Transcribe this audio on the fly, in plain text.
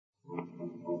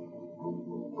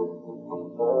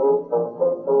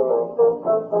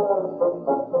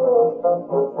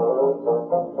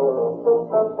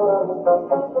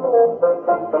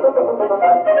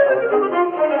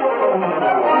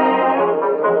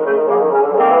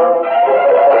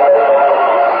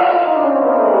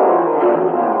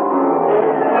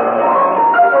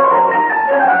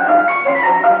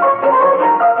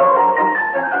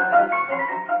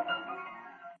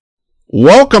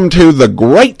Welcome to the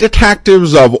Great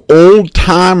Detectives of Old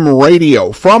Time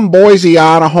Radio. From Boise,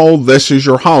 Idaho, this is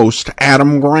your host,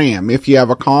 Adam Graham. If you have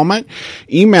a comment,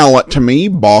 email it to me,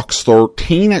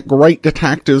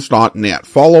 box13@greatdetectives.net.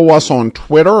 Follow us on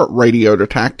Twitter at Radio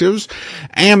Detectives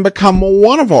and become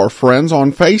one of our friends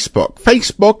on Facebook,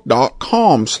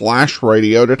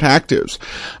 facebook.com/Radio Detectives.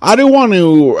 I do want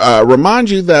to remind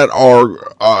you that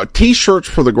our t-shirts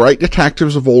for the Great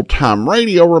Detectives of Old Time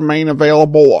Radio remain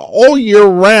available all year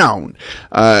round.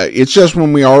 It's just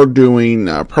when we are doing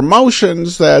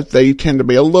promotions that they tend to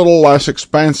be a little less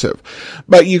expensive.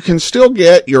 But you can still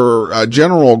get your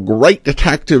general Great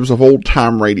Detectives of Old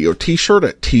Time Radio t-shirt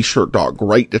at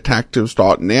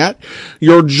t-shirt.greatdetectives.net.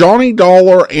 Your Johnny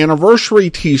Dollar anniversary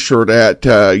t-shirt at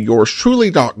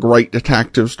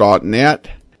yourstruly.greatdetectives.net.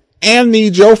 And the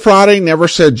Joe Friday Never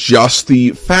Said Just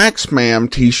the Facts Ma'am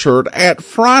t-shirt at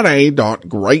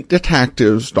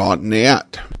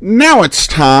friday.greatdetectives.net. Now it's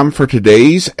time for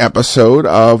today's episode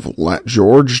of Let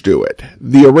George Do It.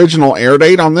 The original air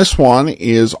date on this one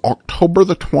is October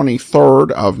the 23rd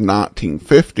of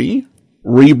 1950.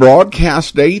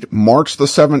 Rebroadcast date March the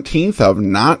 17th of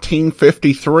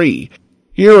 1953.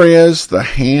 Here is The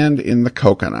Hand in the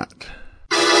Coconut.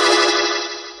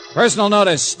 Personal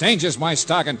notice, danger's my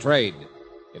stock and trade.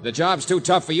 If the job's too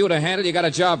tough for you to handle, you got a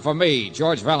job for me,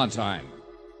 George Valentine.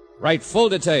 Write full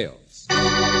details.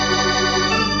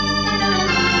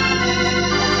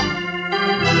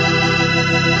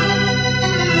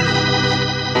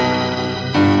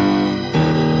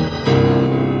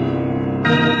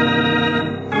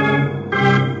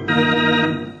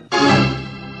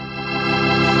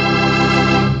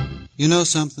 You know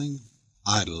something?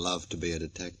 I'd love to be a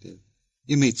detective.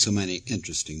 You meet so many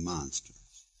interesting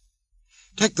monsters.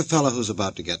 Take the fellow who's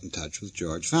about to get in touch with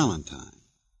George Valentine.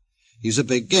 He's a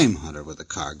big game hunter with a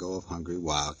cargo of hungry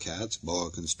wildcats, boa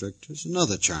constrictors, and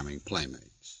other charming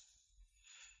playmates.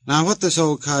 Now, what this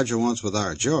old codger wants with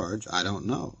our George, I don't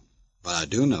know. But I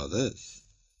do know this.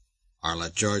 Our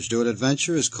Let George Do It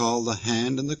adventure is called The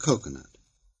Hand in the Coconut.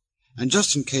 And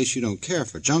just in case you don't care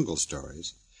for jungle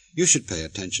stories, you should pay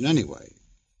attention anyway,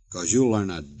 'cause you'll learn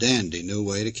a dandy new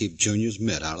way to keep Junior's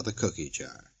mitt out of the cookie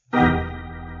jar.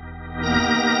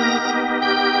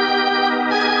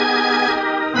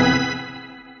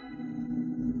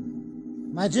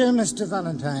 My dear Mr.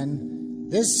 Valentine,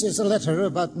 this is a letter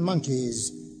about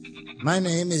monkeys. My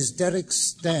name is Derek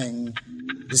Stang,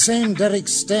 the same Derek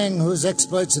Stang whose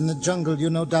exploits in the jungle you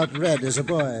no doubt read as a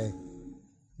boy.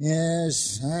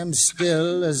 Yes, I'm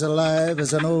still as alive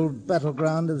as an old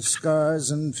battleground of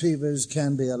scars and fevers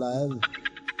can be alive.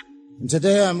 And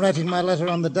today I'm writing my letter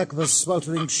on the deck of a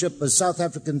sweltering ship, a South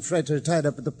African freighter tied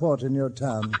up at the port in your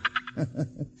town.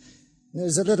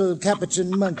 There's a little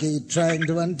capuchin monkey trying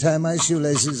to untie my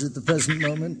shoelaces at the present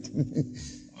moment.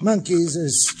 Monkeys are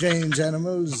strange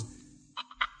animals.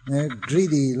 They're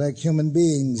greedy like human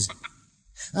beings.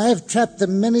 I have trapped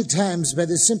them many times by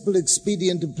the simple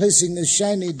expedient of placing a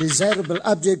shiny, desirable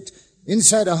object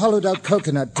inside a hollowed-out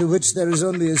coconut to which there is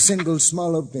only a single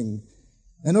small opening.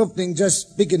 An opening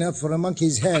just big enough for a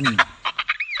monkey's hand.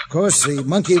 Of course, the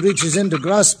monkey reaches in to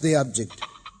grasp the object.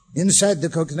 Inside the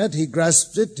coconut, he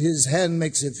grasps it, his hand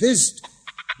makes a fist.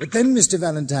 But then, Mr.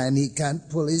 Valentine, he can't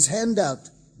pull his hand out.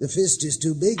 The fist is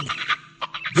too big.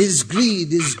 His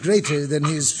greed is greater than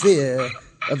his fear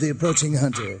of the approaching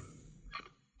hunter.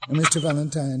 Mr.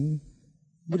 Valentine,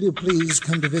 will you please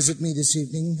come to visit me this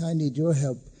evening? I need your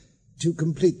help to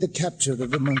complete the capture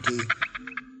of a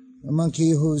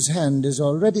monkey whose hand is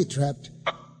already trapped,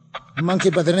 a monkey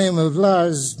by the name of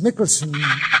Lars Mikkelsen.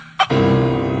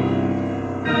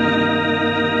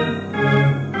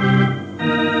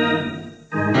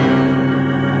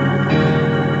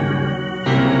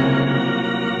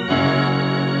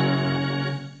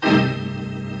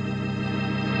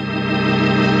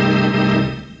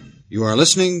 You are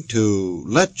listening to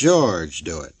Let George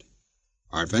Do It.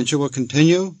 Our adventure will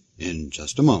continue in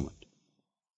just a moment.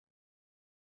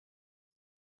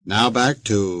 Now back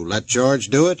to Let George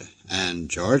Do It and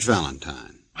George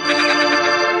Valentine.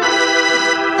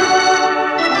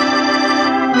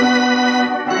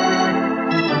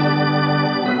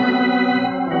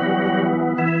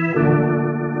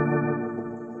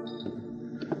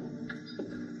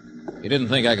 You didn't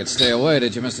think I could stay away,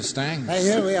 did you, Mr. Stang?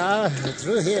 Here we are,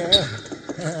 through here.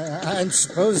 I'm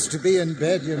supposed to be in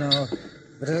bed, you know,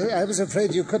 but I was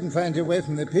afraid you couldn't find your way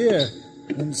from the pier.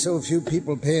 And so few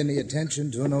people pay any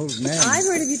attention to an old man. I've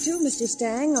heard of you too, Mr.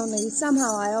 Stang, only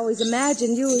somehow I always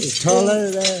imagined you as... Taller,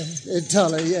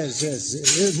 yes.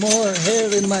 More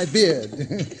hair in my beard.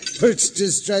 Perched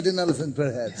astride an elephant,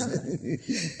 perhaps.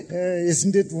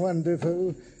 Isn't it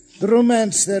wonderful? The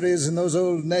romance there is in those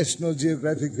old National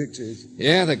Geographic pictures.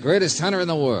 Yeah, the greatest hunter in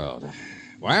the world.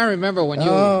 Why, I remember when you...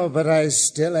 Oh, but I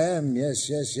still am. Yes.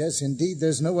 Indeed,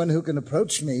 there's no one who can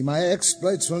approach me. My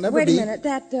exploits will never be... Wait a minute.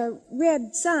 That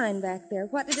red sign back there,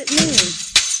 what did it mean?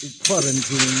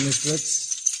 Quarantine, Miss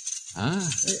Brooks. Ah?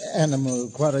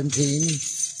 Animal quarantine.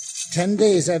 10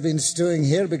 days I've been stewing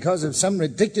here because of some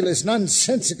ridiculous,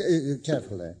 nonsensical...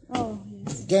 careful there. Oh,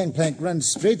 yes. The gangplank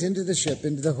runs straight into the ship,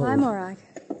 into the hold. I'm all right.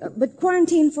 But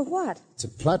quarantine for what? It's a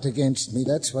plot against me,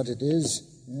 that's what it is.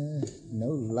 No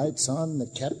lights on, the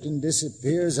captain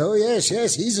disappears. Oh, yes,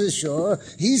 he's ashore.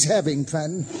 He's having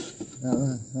fun.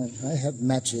 I have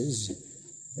matches.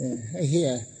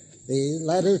 Here, the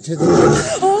ladder to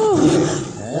the...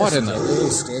 Oh! What in the...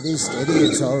 Steady,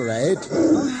 it's all right.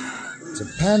 It's a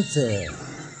panther.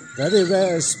 Very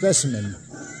rare specimen.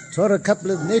 Tore a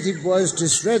couple of native boys to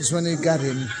shreds when he got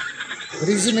him. But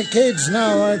he's in a cage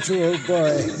now, aren't you, old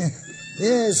boy?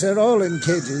 Yes, they're all in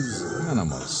cages.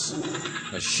 Animals.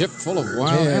 A ship full of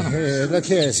wild animals. Look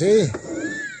here, see?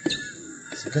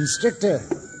 It's a constrictor.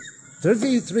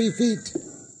 33 feet.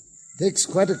 Takes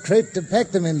quite a crate to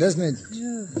pack them in, doesn't it?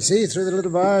 Yeah. You see, through the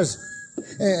little bars.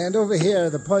 And over here,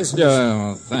 the poison...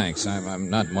 Well, thanks. I'm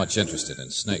not much interested in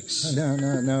snakes.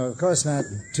 No, of course not.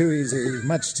 Too easy,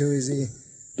 much too easy.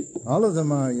 All of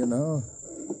them are, you know.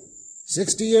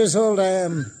 60 years old I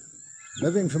am.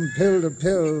 Living from pill to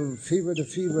pill, fever to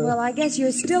fever. Well, I guess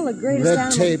you're still the greatest Red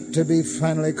animal... tape, to be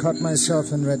finally caught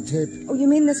myself in red tape. Oh, you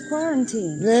mean this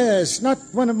quarantine? Yes, not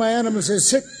one of my animals is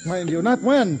sick, mind you, not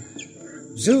one.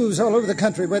 Zoos all over the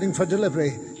country waiting for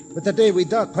delivery. But the day we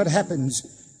dock, what happens?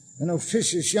 An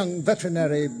officious young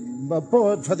veterinary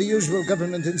aboard for the usual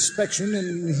government inspection,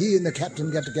 and he and the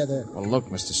captain get together. Well, look,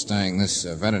 Mr. Stang, this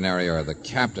veterinary or the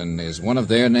captain, is one of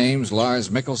their names Lars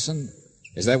Mikkelsen?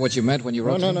 Is that what you meant when you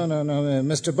wrote No.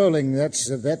 Mr. Bowling, that's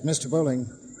the vet, Mr. Bowling.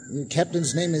 The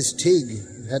captain's name is Teague.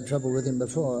 You've had trouble with him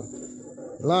before.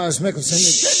 Lars Mikkelsen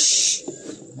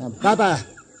is... Now, Baba,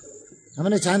 how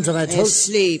many times have I told...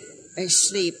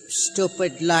 Asleep,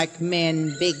 stupid like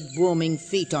men, big booming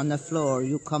feet on the floor.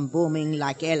 You come booming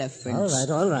like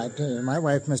elephants. All right. My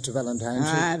wife, Mr. Valentine,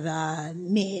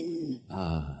 men.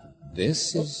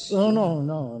 This is... Oh,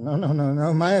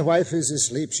 no. My wife is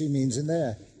asleep, she means in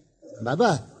there.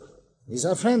 Baba, these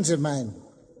are friends of mine.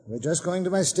 We're just going to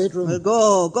my stateroom.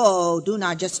 Well, go. Do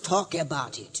not just talk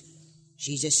about it.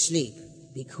 She's asleep.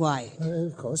 Be quiet.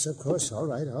 Of course. All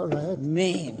right.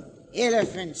 Men,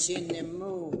 elephants in the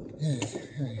mood.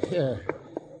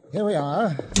 Here we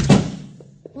are.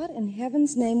 What in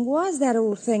heaven's name was that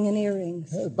old thing in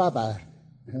earrings? Baba.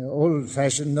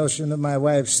 Old-fashioned notion of my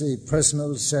wife's the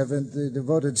personal servant, the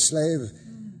devoted slave.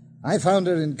 I found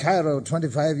her in Cairo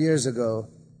 25 years ago.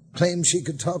 Claimed she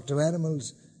could talk to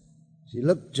animals. She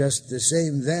looked just the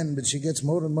same then, but she gets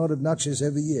more and more obnoxious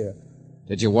every year.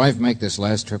 Did your wife make this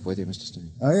last trip with you, Mr.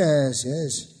 Stang? Oh, yes.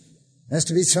 Has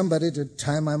to be somebody to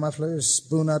tie my muffler,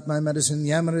 spoon out my medicine,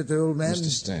 yammer at the old man. Mr.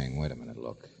 Stang, wait a minute,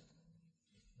 look.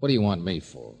 What do you want me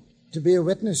for? To be a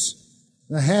witness.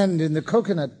 The hand in the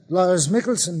coconut, Lars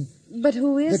Mikkelsen. But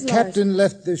who is The Lars? captain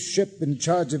left the ship in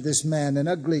charge of this man, an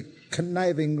ugly,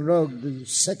 conniving rogue, the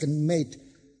second mate,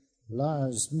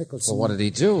 Lars Mikkelsen. Well, what did he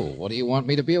do? What do you want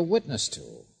me to be a witness to?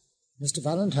 Mr.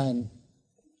 Valentine,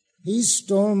 he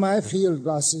stole my field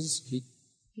glasses.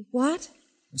 What?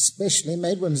 Specially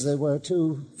made ones they were,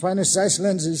 too. Finest Zeiss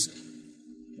lenses.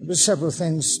 There were several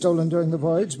things stolen during the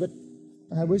voyage, but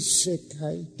I was sick.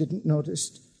 I didn't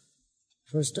notice.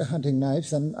 First a hunting knife,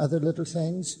 then other little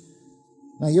things.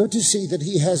 Now you're to see that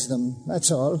he has them,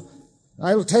 that's all.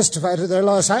 I'll testify to their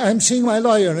loss. I'm seeing my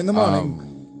lawyer in the morning.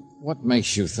 What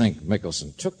makes you think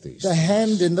Mikkelsen took these? The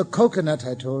hand in the coconut,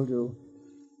 I told you.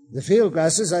 The field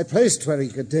glasses I placed where he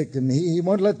could take them. He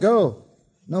won't let go.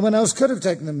 No one else could have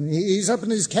taken them. He's up in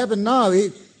his cabin now.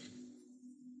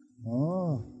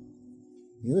 Oh,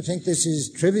 you think this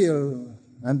is trivial.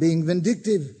 I'm being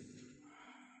vindictive.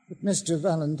 But, Mr.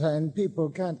 Valentine, people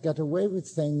can't get away with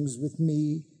things with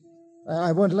me.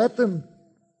 I won't let them.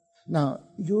 Now,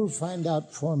 you'll find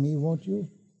out for me, won't you?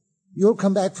 You'll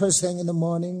come back first thing in the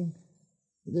morning.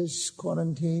 This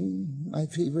quarantine, my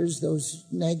fevers, those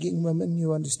nagging women,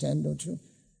 you understand, don't you?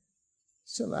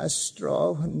 It's the last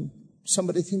straw when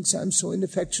somebody thinks I'm so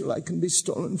ineffectual I can be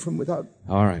stolen from without...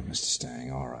 All right, Mr.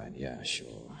 Stang, all right. Yeah,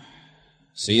 sure.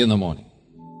 See you in the morning.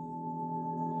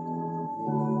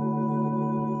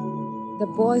 The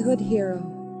boyhood hero.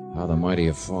 How the mighty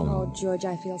have fallen. Oh, George,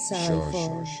 I feel sorry for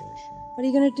him. Sure. What are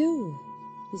you going to do?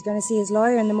 He's going to see his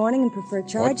lawyer in the morning and prefer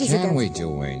charges What can against... we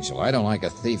do, Angel? I don't like a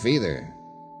thief either.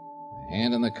 A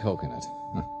hand in the coconut.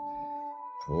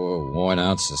 Poor,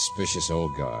 worn-out, suspicious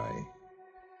old guy.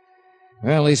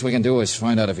 Well, least we can do is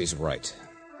find out if he's right.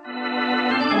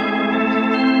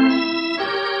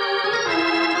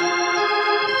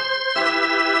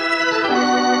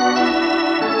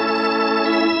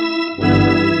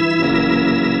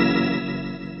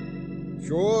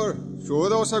 Sure,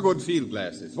 those are good field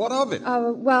glasses. What of it?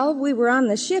 Well, we were on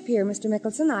the ship here, Mr.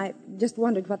 Mickelson. I just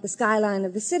wondered what the skyline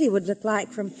of the city would look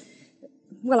like from...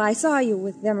 Well, I saw you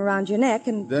with them around your neck,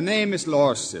 and... The name is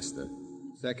Lars, sister.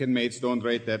 Second mates don't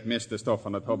rate that mist of stuff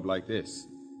on a tub like this.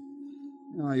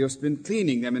 I just been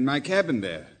cleaning them in my cabin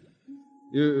there.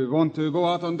 You want to go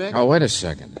out on deck? Oh, wait a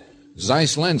second.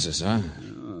 Zeiss lenses, huh?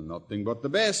 Nothing but the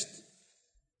best.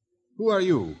 Who are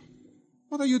you?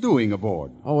 What are you doing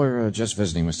aboard? Oh, we're just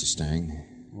visiting Mr.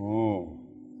 Stang. Oh,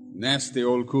 nasty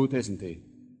old coot, isn't he?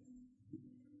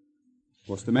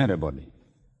 What's the matter, buddy?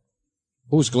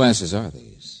 Whose glasses are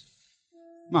these?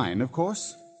 Mine, of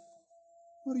course.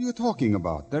 What are you talking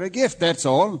about? They're a gift, that's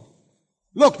all.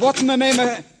 Look, what in the name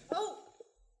of... Oh,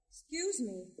 excuse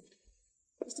me.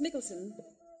 Mr. Mickelson,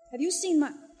 have you seen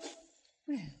my...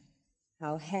 Well,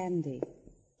 how handy.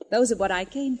 Those are what I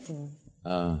came for.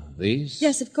 These?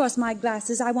 Yes, of course, my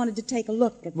glasses. I wanted to take a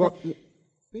look at What?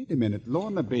 Wait a minute,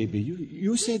 Lorna, baby.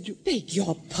 You said you... Beg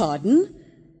your pardon?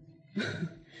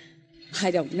 I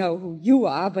don't know who you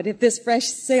are, but if this fresh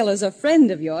sailor's a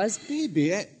friend of yours...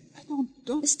 Baby, I don't...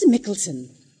 Mr. Mickelson,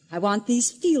 I want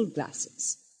these field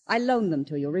glasses. I loaned them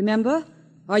to you, remember?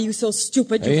 Are you so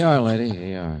stupid Here you are, lady. Here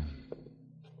you are.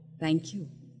 Thank you.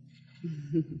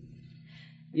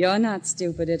 You're not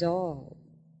stupid at all.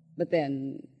 But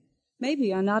then... maybe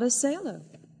you're not a sailor.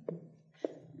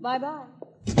 Bye-bye.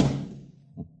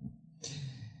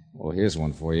 Well, here's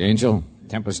one for you, Angel.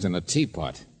 Tempest in a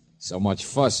teapot. So much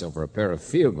fuss over a pair of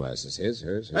field glasses.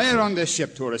 Here's. They're on this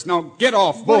ship, tourist. Now, get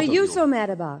off, both What of are you so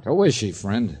mad about? Who is she,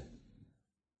 friend?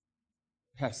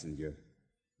 Passenger.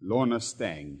 Lorna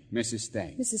Stang. Mrs.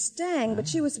 Stang. Mrs. Stang, but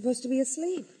she was supposed to be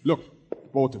asleep. Look,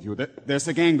 both of you, there's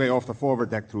a gangway off the forward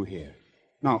deck through here.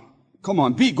 Now, come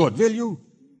on, be good, will you?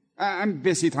 I'm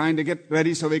busy trying to get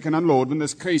ready so we can unload when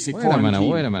this crazy quarantine...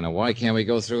 Wait a minute. Why can't we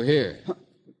go through here?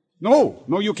 No,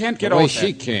 you can't get the way off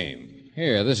she came.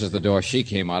 Here, this is the door she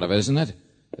came out of, isn't it?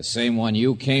 The same one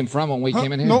you came from when we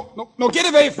came in here? No, get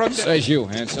away from... Says you,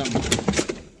 handsome.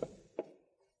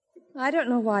 I don't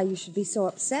know why you should be so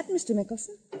upset, Mr.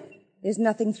 Mickelson. There's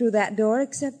nothing through that door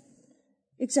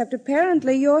except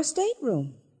apparently your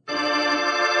stateroom.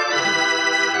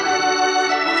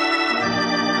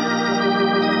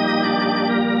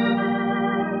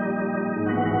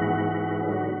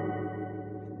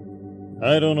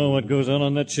 I don't know what goes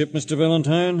on that ship, Mr.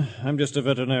 Valentine. I'm just a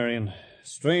veterinarian.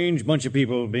 Strange bunch of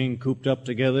people being cooped up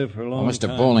together for a long time.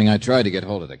 Mr. Bowling, I tried to get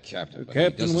hold of the captain. The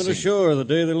captain went ashore the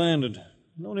day they landed.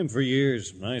 Known him for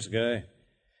years. Nice guy.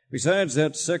 Besides,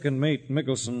 that second mate,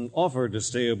 Mickelson, offered to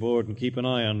stay aboard and keep an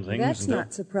eye on things. That's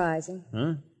not surprising.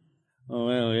 Huh? Oh,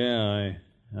 well, yeah,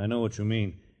 I know what you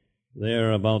mean.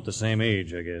 They're about the same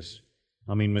age, I guess.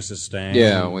 I mean, Mrs. Stang.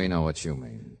 Yeah, we know what you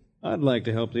mean. I'd like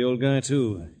to help the old guy,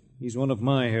 too. He's one of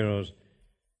my heroes.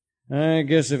 I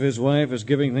guess if his wife is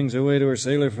giving things away to her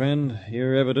sailor friend,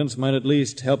 your evidence might at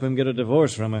least help him get a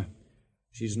divorce from her.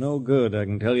 She's no good, I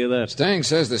can tell you that. Stang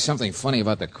says there's something funny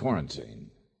about the quarantine.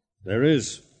 There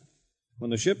is. When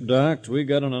the ship docked, we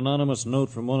got an anonymous note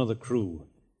from one of the crew.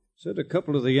 Said a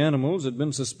couple of the animals had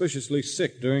been suspiciously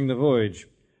sick during the voyage.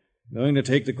 Going to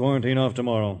take the quarantine off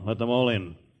tomorrow. Let them all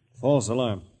in. False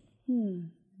alarm.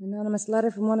 Anonymous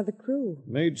letter from one of the crew.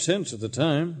 Made sense at the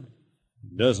time.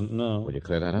 Doesn't now. Will you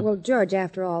clear that up? Well, George,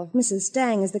 after all, if Mrs.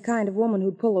 Stang is the kind of woman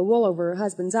who'd pull the wool over her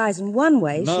husband's eyes in one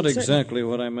way, Not exactly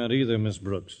what I meant either, Miss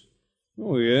Brooks.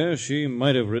 Oh, yeah, she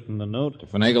might have written the note. To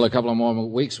finagle a couple of more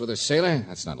weeks with a sailor?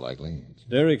 That's not likely. It's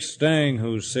Derek Stang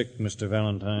who's sick, Mr.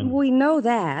 Valentine. We know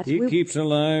that. He keeps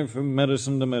alive from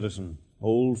medicine to medicine.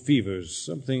 Old fevers,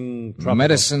 something tropical.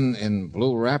 Medicine in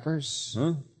blue wrappers?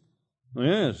 Huh? Oh,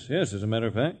 yes, as a matter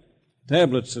of fact.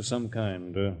 Tablets of some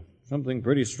kind. Something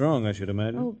pretty strong, I should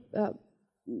imagine.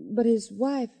 But his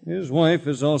wife... His wife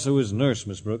is also his nurse,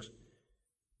 Miss Brooks.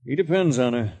 He depends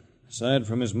on her. Aside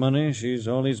from his money, she's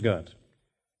all he's got.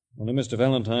 Only, Mr.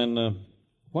 Valentine,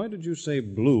 why did you say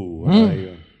blue?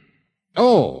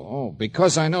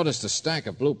 Because I noticed a stack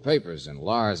of blue papers in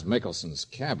Lars Mickelson's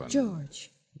cabin.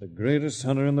 George. The greatest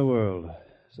hunter in the world.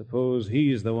 Suppose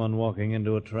he's the one walking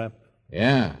into a trap.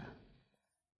 Yeah.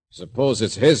 Suppose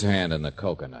it's his hand in the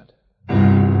coconut.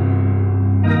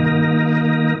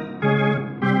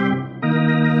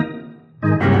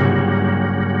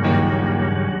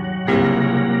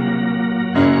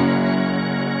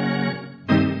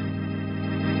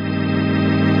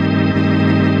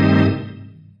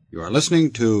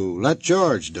 listening to Let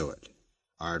George Do It.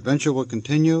 Our adventure will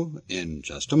continue in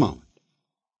just a moment.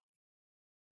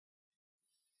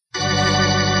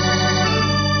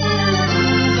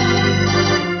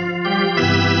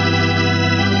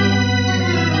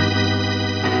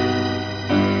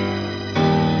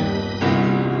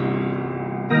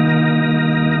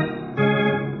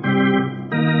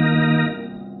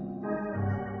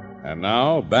 And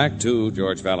now, back to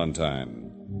George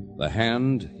Valentine, The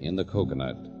Hand in the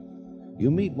Coconut. You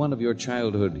meet one of your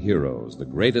childhood heroes, the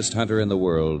greatest hunter in the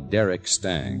world, Derek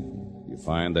Stang. You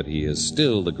find that he is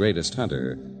still the greatest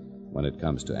hunter when it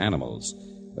comes to animals,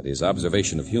 but his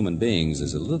observation of human beings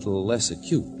is a little less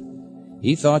acute.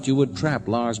 He thought you would trap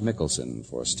Lars Mickelson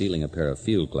for stealing a pair of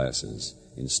field glasses.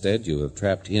 Instead, you have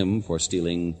trapped him for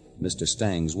stealing Mr.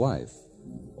 Stang's wife.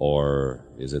 Or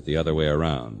is it the other way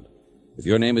around? If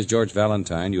your name is George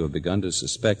Valentine, you have begun to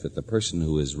suspect that the person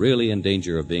who is really in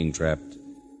danger of being trapped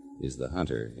is the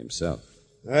hunter himself.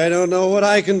 I don't know what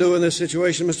I can do in this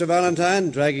situation, Mr. Valentine,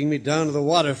 dragging me down to the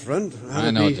waterfront. I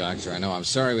know, Doctor, I know. I'm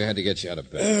sorry we had to get you out of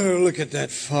bed. Oh, look at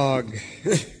that fog.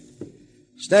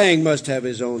 Stang must have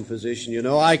his own physician, you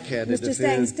know. I can't interfere. Mr.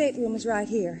 Stang's stateroom is right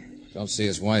here. Don't see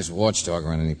his wife's watchdog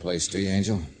around any place, do you,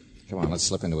 Angel? Come on, let's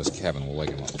slip into his cabin. We'll wake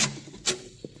him up.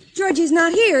 Georgie's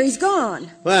not here. He's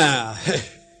gone. Well,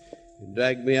 you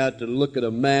dragged me out to look at a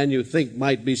man you think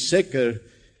might be sick or...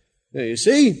 There, you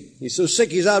see? He's so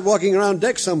sick he's out walking around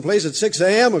deck someplace at 6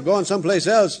 a.m. or going someplace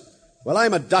else. Well,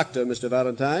 I'm a doctor, Mr.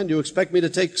 Valentine. Do you expect me to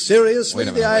take seriously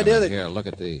the idea that... Here, look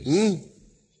at these.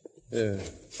 Yeah.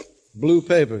 Blue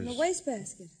papers. In the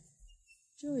wastebasket.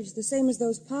 George, the same as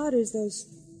those powders, those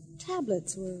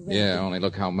tablets were... Yeah, only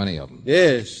look how many of them.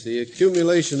 Yes, the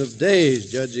accumulation of days,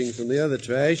 judging from the other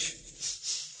trash.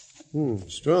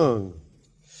 Strong.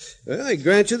 Well, I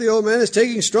grant you the old man is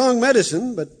taking strong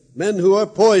medicine, but men who are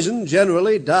poisoned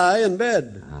generally die in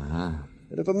bed. Uh-huh.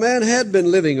 And if a man had been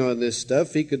living on this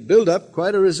stuff, he could build up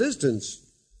quite a resistance.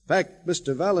 In fact,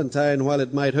 Mr. Valentine, while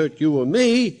it might hurt you or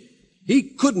me, he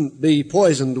couldn't be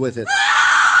poisoned with it.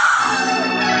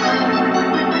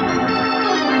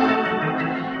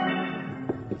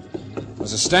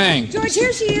 Mrs. Stang. George,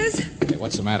 here she is. Hey,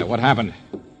 what's the matter? What happened?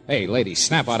 Hey, lady,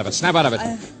 snap out of it. Snap out of it.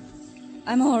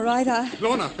 I'm all right.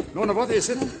 Lorna, what is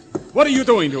it? What are you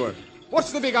doing to her?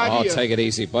 What's the big idea? Oh, take it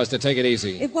easy, Buster. Take it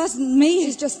easy. It wasn't me.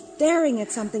 She's just staring at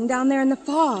something down there in the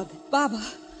fog. Baba,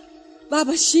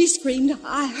 she screamed.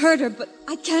 I heard her, but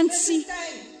I can't see. Mr.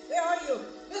 Stang, where are you?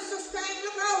 Mr. Stang,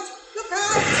 look out! Look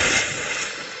out!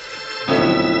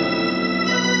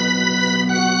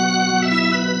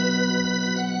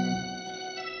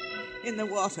 In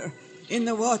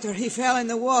the water. He fell in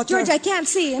the water. George, I can't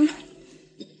see him.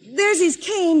 There's his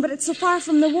cane, but it's so far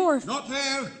from the wharf. Not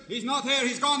there. He's not there.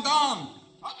 He's gone down.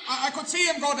 I could see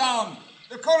him go down.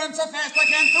 The current's so fast I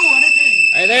can't do anything.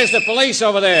 Hey, there's the police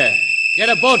over there. Get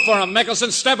a boat for him,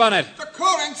 Mickelson. Step on it. The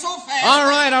current's so fast. All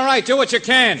right. Do what you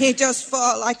can. He just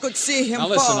fall. I could see him fall.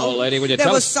 Now listen, old lady, will you there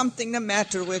tell was us... something the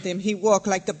matter with him. He walked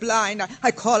like the blind.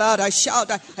 I call out, I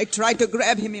shout. I tried to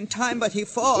grab him in time, but he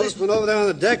falls. Policeman over there on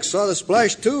the deck saw the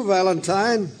splash too,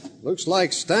 Valentine. Looks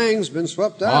like Stang's been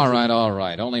swept out. All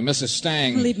right. Only Mrs.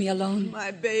 Stang. Leave me alone. My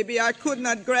baby, I could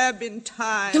not grab in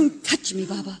time. Don't touch me,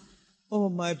 Baba. Oh,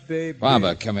 my baby.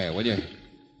 Baba, come here, will you?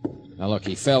 Now, look,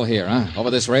 he fell here, huh? Over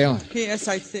this rail? Yes,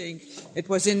 I think. It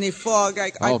was in the fog.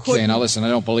 I Okay, couldn't... now listen, I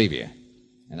don't believe you.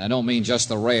 And I don't mean just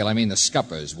the rail. I mean the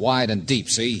scuppers, wide and deep,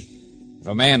 see? If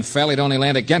a man fell, he'd only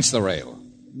land against the rail.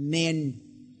 Men.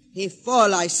 He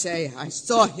fall, I say. I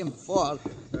saw him fall.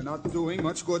 They're not doing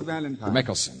much good, Valentine.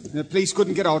 Mickelson. The police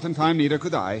couldn't get out in time, neither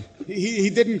could I. He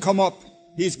didn't come up.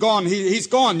 He's gone. He's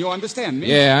gone, you understand me?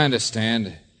 Yeah, I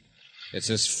understand. It's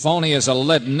as phony as a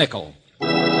lead nickel.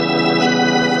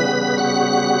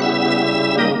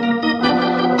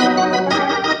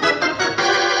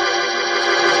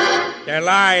 They're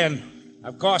lying.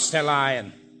 Of course they're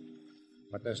lying.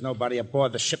 But there's nobody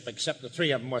aboard the ship except the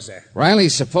three of them, was there? Riley,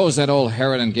 suppose that old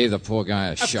Harridan gave the poor guy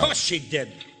a shot. Of course she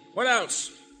did. What else?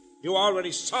 You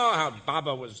already saw how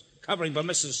Baba was covering for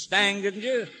Mrs. Stang, didn't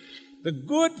you? The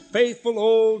good, faithful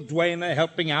old Duena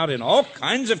helping out in all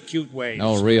kinds of cute ways.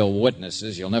 No real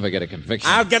witnesses. You'll never get a conviction.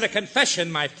 I'll get a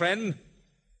confession, my friend.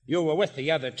 You were with the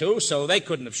other two, so they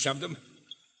couldn't have shoved him.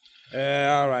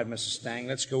 All right, Mrs. Stang,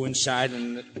 let's go inside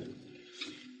and...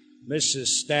 Mrs.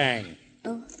 Stang.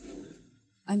 Oh,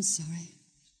 I'm sorry.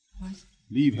 What?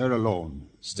 Leave her alone.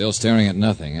 Still staring at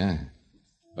nothing, huh?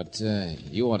 But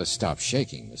you ought to stop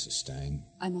shaking, Mrs. Stang.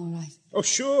 I'm all right. Oh,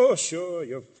 sure.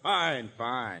 You're fine.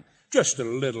 Just a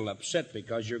little upset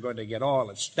because you're going to get all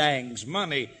of Stang's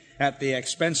money. At the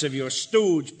expense of your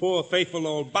stooge, poor faithful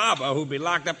old Barbara, who'll be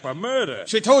locked up for murder.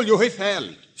 She told you he fell.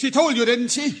 She told you, didn't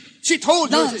she? She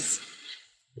told you.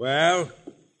 Well,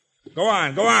 go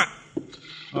on.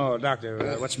 Oh,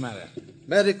 Doctor, what's the matter?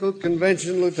 Medical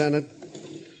convention, Lieutenant.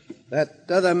 That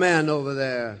other man over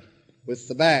there with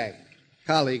the bag,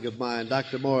 colleague of mine,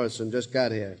 Dr. Morrison, just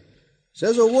got here.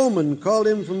 Says a woman called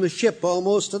him from the ship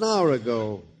almost an hour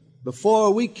ago,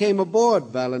 before we came aboard,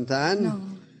 Valentine. No.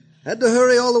 Had to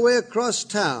hurry all the way across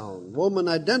town. Woman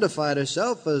identified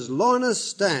herself as Lorna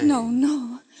Stang.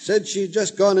 No. Said she'd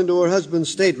just gone into her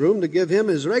husband's stateroom to give him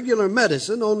his regular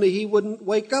medicine, only he wouldn't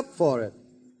wake up for it.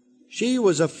 She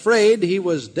was afraid he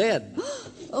was dead.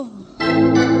 Oh.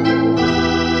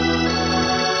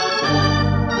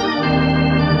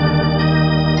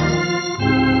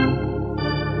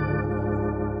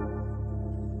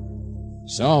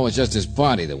 So it was just his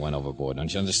body that went overboard,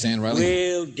 don't you understand, Riley?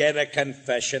 We'll get a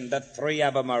confession. The three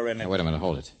of them are in it. Hey, wait a minute,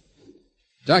 hold it.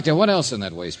 Doctor, what else in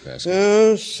that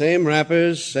wastebasket? Same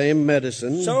wrappers, same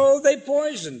medicine. So they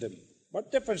poisoned him. What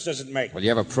difference does it make? Will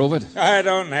you ever prove it? I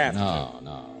don't have to.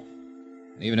 No.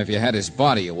 Even if you had his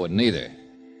body, you wouldn't either.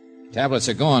 Tablets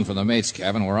are gone from the mate's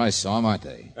cabin where I saw him, aren't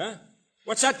they? Huh?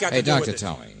 What's that got Hey, to do Doctor, with it?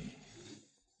 tell me.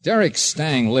 Derek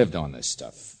Stang lived on this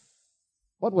stuff.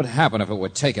 What would happen if it were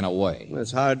taken away?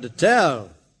 It's hard to tell.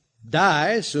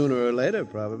 Die sooner or later,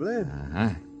 probably. Uh-huh.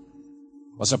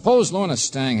 Well, suppose Lorna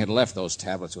Stang had left those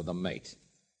tablets with the mate.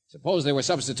 Suppose they were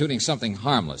substituting something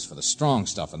harmless for the strong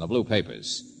stuff in the blue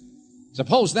papers.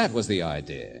 Suppose that was the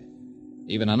idea.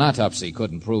 Even an autopsy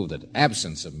couldn't prove that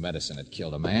absence of medicine had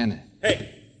killed a man.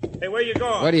 Hey, where you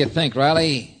going? Where do you think,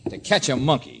 Riley? To catch a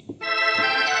monkey.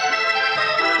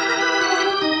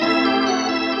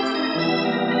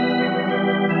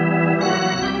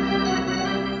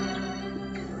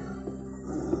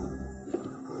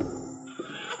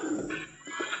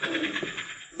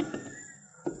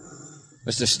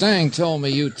 Mr. Stang told me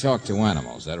you talk to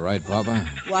animals. Is that right, Papa?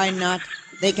 Why not?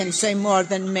 They can say more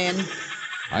than men.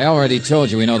 I already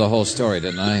told you we know the whole story,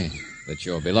 didn't I? That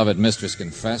your beloved mistress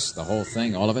confessed, the whole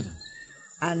thing, all of it?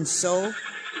 And so?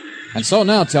 And so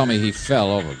now tell me he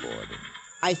fell overboard.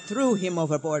 I threw him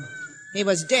overboard. He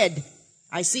was dead.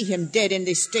 I see him dead in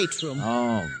the stateroom.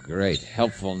 Oh, great.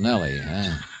 Helpful Nellie,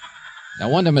 huh? No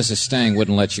wonder Mrs. Stang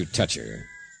wouldn't let you touch her.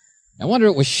 No wonder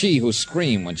it was she who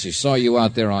screamed when she saw you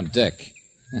out there on deck.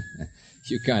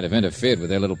 You kind of interfered with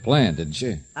their little plan, didn't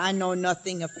you? I know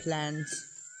nothing of plans.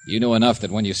 You knew enough that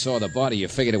when you saw the body, you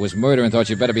figured it was murder and thought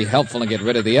you'd better be helpful and get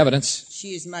rid of the evidence. She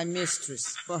is my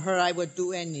mistress. For her, I would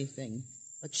do anything.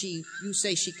 But you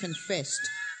say she confessed.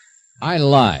 I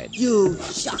lied. You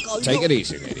shuckle. Take it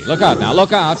easy, lady. Look out now,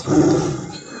 look out.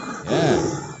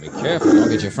 Yeah, be careful. Don't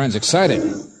get your friends excited.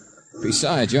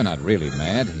 Besides, you're not really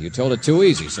mad. You told it too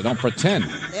easy, so don't pretend.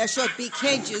 There should be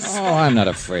cages. Oh, I'm not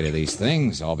afraid of these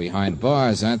things. All behind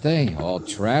bars, aren't they? All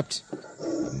trapped.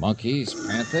 The monkeys,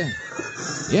 panther.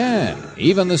 Yeah,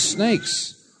 even the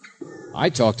snakes.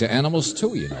 I talk to animals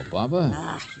too, you know, Barbara.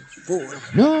 Ah, you fool.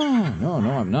 No,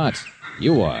 I'm not.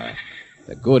 You are.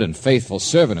 The good and faithful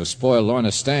servant who spoiled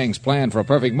Lorna Stang's plan for a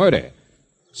perfect murder.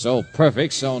 So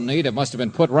perfect, so neat, it must have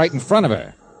been put right in front of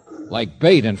her. Like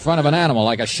bait in front of an animal,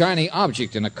 like a shiny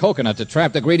object in a coconut to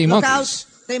trap the greedy Look monkeys.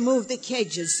 out. They move the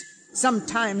cages.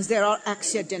 Sometimes there are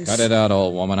accidents. Cut it out,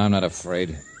 old woman. I'm not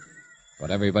afraid.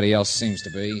 But everybody else seems to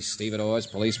be. Stevedores,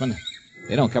 policemen.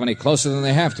 They don't come any closer than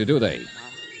they have to, do they?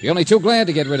 You're only too glad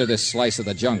to get rid of this slice of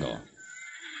the jungle.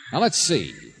 Now, let's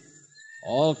see.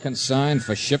 All consigned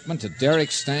for shipment to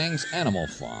Derek Stang's animal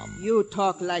farm. You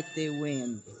talk like the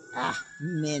wind. Ah,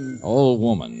 men. Old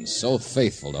woman, so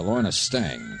faithful to Lorna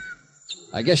Stang.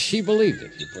 I guess she believed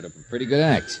it. You put up a pretty good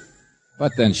act.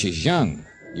 But then she's young.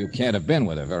 You can't have been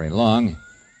with her very long.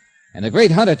 And the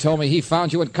great hunter told me he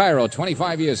found you at Cairo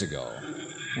 25 years ago.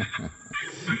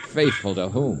 Faithful to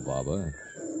whom, Barbara?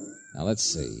 Now, let's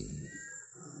see.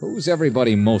 Who's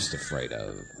everybody most afraid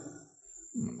of?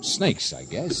 Snakes, I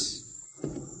guess.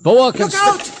 Boa Look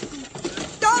out!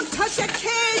 Don't touch a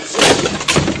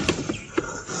cage!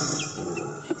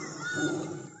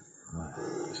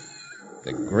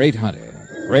 The great hunter.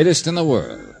 Greatest in the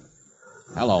world.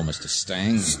 Hello, Mr.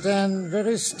 Stang. Stand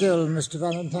very still, Mr.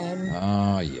 Valentine.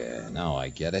 Oh, yeah. Now I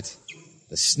get it.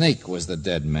 The snake was the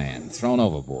dead man, thrown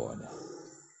overboard.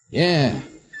 Yeah.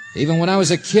 Even when I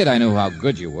was a kid, I knew how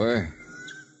good you were.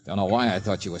 Don't know why I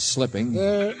thought you were slipping.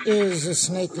 There is a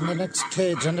snake in the next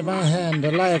cage under my hand,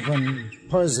 a live one,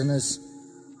 poisonous.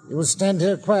 You will stand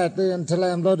here quietly until I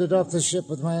am loaded off the ship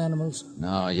with my animals.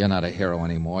 No, you're not a hero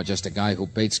anymore, just a guy who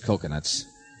baits coconuts,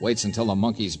 waits until the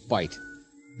monkeys bite,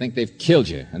 think they've killed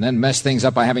you, and then mess things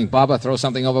up by having Baba throw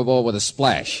something overboard with a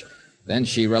splash. Then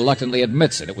she reluctantly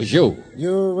admits it was you.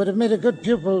 You would have made a good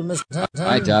pupil, Mr. Tonton.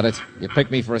 I doubt it. You picked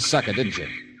me for a sucker, didn't you?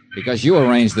 Because you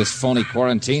arranged this phony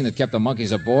quarantine that kept the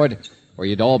monkeys aboard, where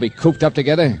you'd all be cooped up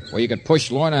together, where you could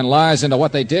push Lorna and Lars into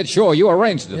what they did. Sure, you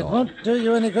arranged it all. It won't do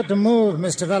you any good to move,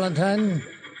 Mr. Valentine.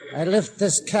 I lift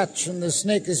this catch and the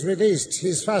snake is released.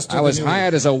 He's faster I was than you.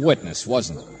 hired as a witness,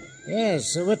 wasn't I?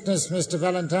 Yes, a witness, Mr.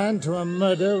 Valentine, to a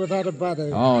murder without a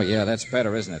body. Oh, yeah, that's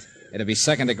better, isn't it? It'd be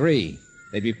second degree.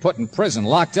 They'd be put in prison,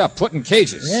 locked up, put in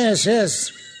cages.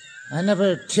 Yes. I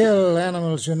never kill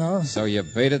animals, you know. So you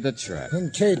baited the trap.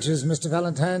 In cages, Mr.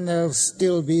 Valentine, they'll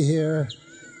still be here.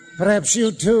 Perhaps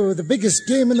you, too, the biggest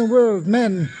game in the world,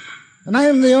 men. And I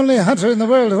am the only hunter in the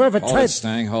world who ever Hold tried... it,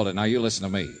 Stang, hold it. Now you listen to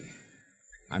me.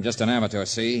 I'm just an amateur,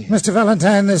 see? Mr.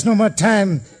 Valentine, there's no more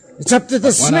time. It's up to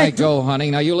the snake. When I go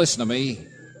hunting, now you listen to me.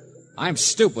 I'm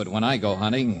stupid when I go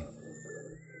hunting.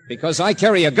 Because I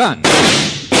carry a gun.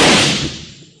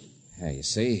 Hey, you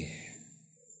see?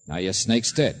 Now your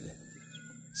snake's dead.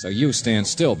 So you stand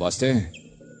still, Buster.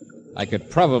 I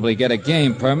could probably get a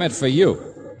game permit for you.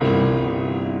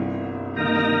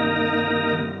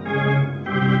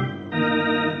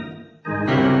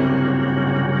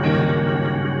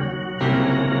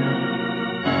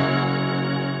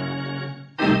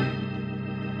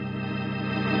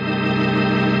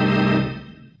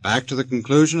 Back to the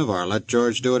conclusion of our Let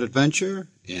George Do It adventure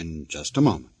in just a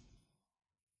moment.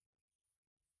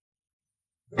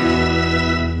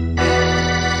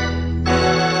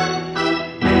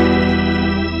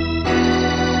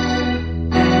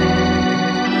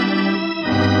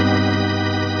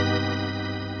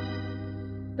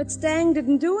 But Stang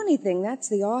didn't do anything. That's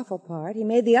the awful part. He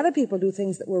made the other people do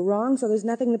things that were wrong, so there's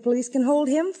nothing the police can hold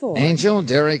him for. Angel,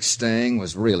 Derek Stang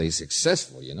was really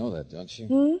successful. You know that, don't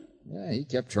you? Yeah, he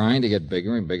kept trying to get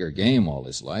bigger and bigger game all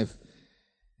his life.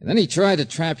 And then he tried to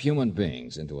trap human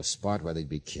beings into a spot where they'd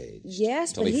be caged. Yes,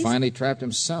 Until but he finally trapped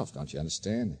himself, don't you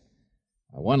understand?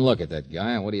 Now, one look at that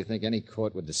guy, and what do you think any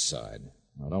court would decide?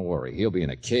 Now, don't worry. He'll be in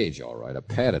a cage, all right, a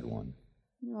padded one.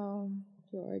 Oh,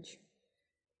 George.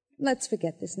 Let's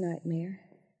forget this nightmare.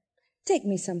 Take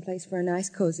me someplace for a nice,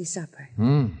 cozy supper.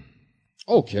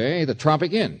 Okay, the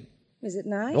Tropic Inn. Is it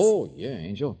nice? Oh, yeah,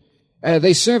 Angel.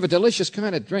 They serve a delicious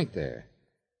kind of drink there.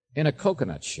 In a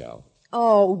coconut shell.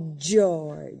 Oh,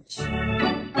 George.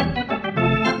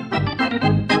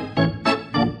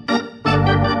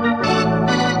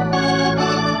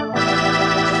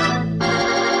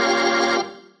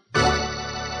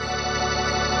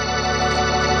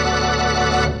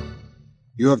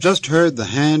 You have just heard The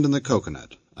Hand in the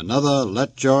Coconut, another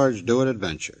Let George Do It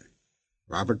adventure.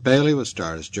 Robert Bailey was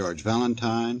starred as George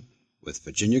Valentine, with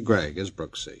Virginia Gregg as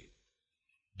Brooksy.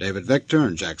 David Victor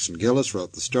and Jackson Gillis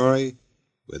wrote the story,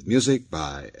 with music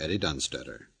by Eddie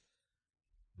Dunstetter.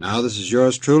 Now this is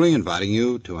yours truly inviting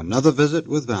you to another visit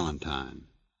with Valentine,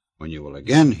 when you will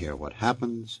again hear what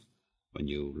happens when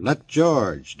you let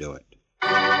George do it.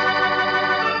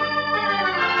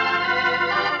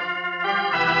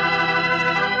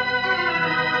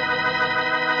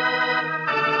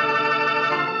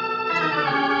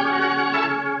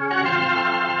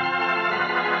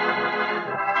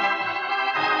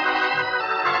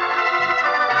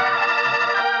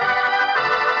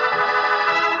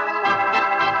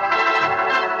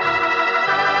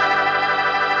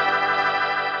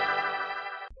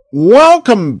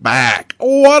 Welcome back.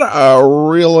 What a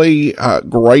really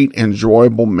great,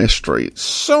 enjoyable mystery.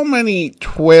 So many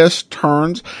twists,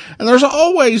 turns, and there's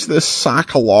always this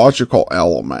psychological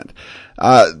element.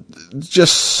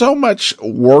 Just so much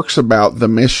works about the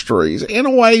mysteries in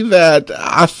a way that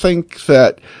I think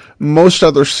that most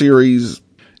other series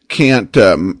can't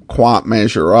quite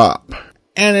measure up.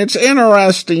 And it's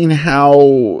interesting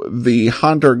how the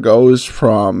hunter goes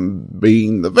from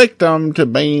being the victim to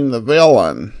being the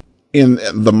villain, in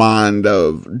the mind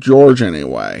of George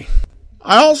anyway.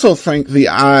 I also think the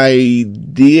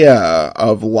idea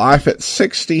of life at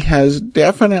 60 has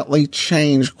definitely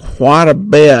changed quite a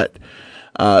bit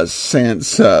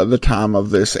since the time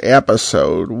of this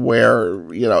episode, where,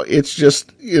 it's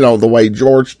just, the way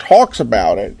George talks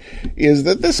about it is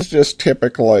that this is just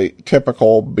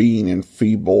typical being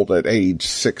enfeebled at age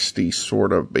 60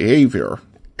 sort of behavior.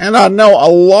 And I know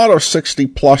a lot of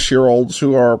 60-plus-year-olds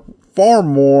who are far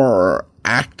more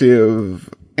active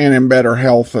and in better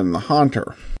health than the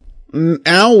hunter.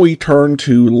 Now we turn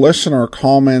to listener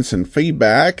comments and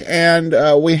feedback, and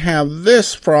we have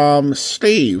this from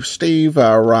Steve. Steve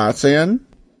writes in,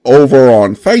 over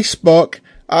on Facebook,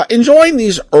 Enjoying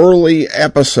these early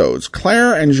episodes.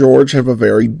 Claire and George have a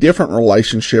very different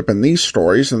relationship in these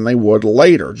stories than they would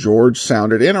later. George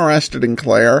sounded interested in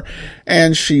Claire,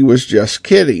 and she was just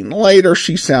kidding. Later,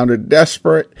 she sounded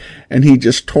desperate, and he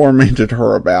just tormented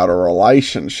her about a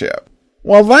relationship.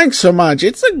 Well, thanks so much.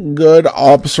 It's a good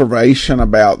observation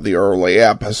about the early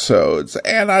episodes,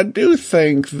 and I do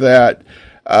think that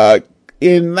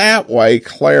in that way,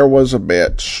 Claire was a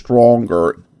bit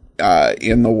stronger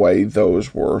in the way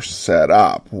those were set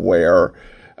up, where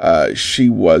she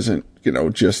wasn't,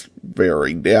 just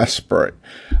very desperate.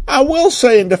 I will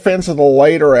say in defense of the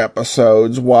later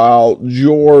episodes, while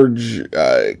George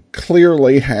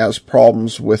clearly has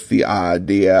problems with the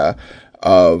idea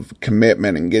of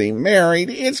commitment and getting married,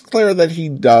 it's clear that he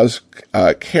does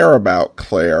care about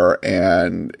Claire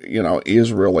and,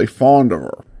 is really fond of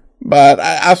her. But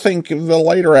I think the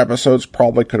later episodes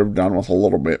probably could have done with a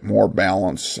little bit more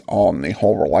balance on the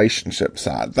whole relationship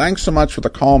side. Thanks so much for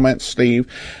the comments, Steve.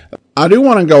 I do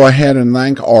want to go ahead and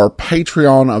thank our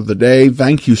Patreon of the day.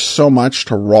 Thank you so much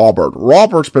to Robert.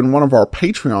 Robert's been one of our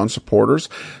Patreon supporters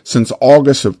since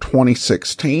August of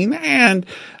 2016, and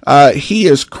he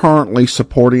is currently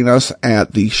supporting us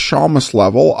at the Shamus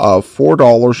level of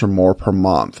 $4 or more per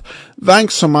month.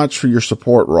 Thanks so much for your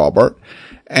support, Robert.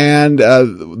 And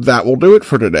that will do it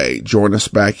for today. Join us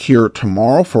back here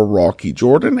tomorrow for Rocky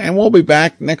Jordan, and we'll be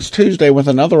back next Tuesday with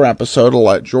another episode of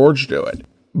Let George Do It.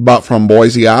 But from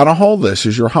Boise, Idaho, this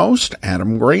is your host,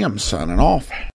 Adam Graham, signing off.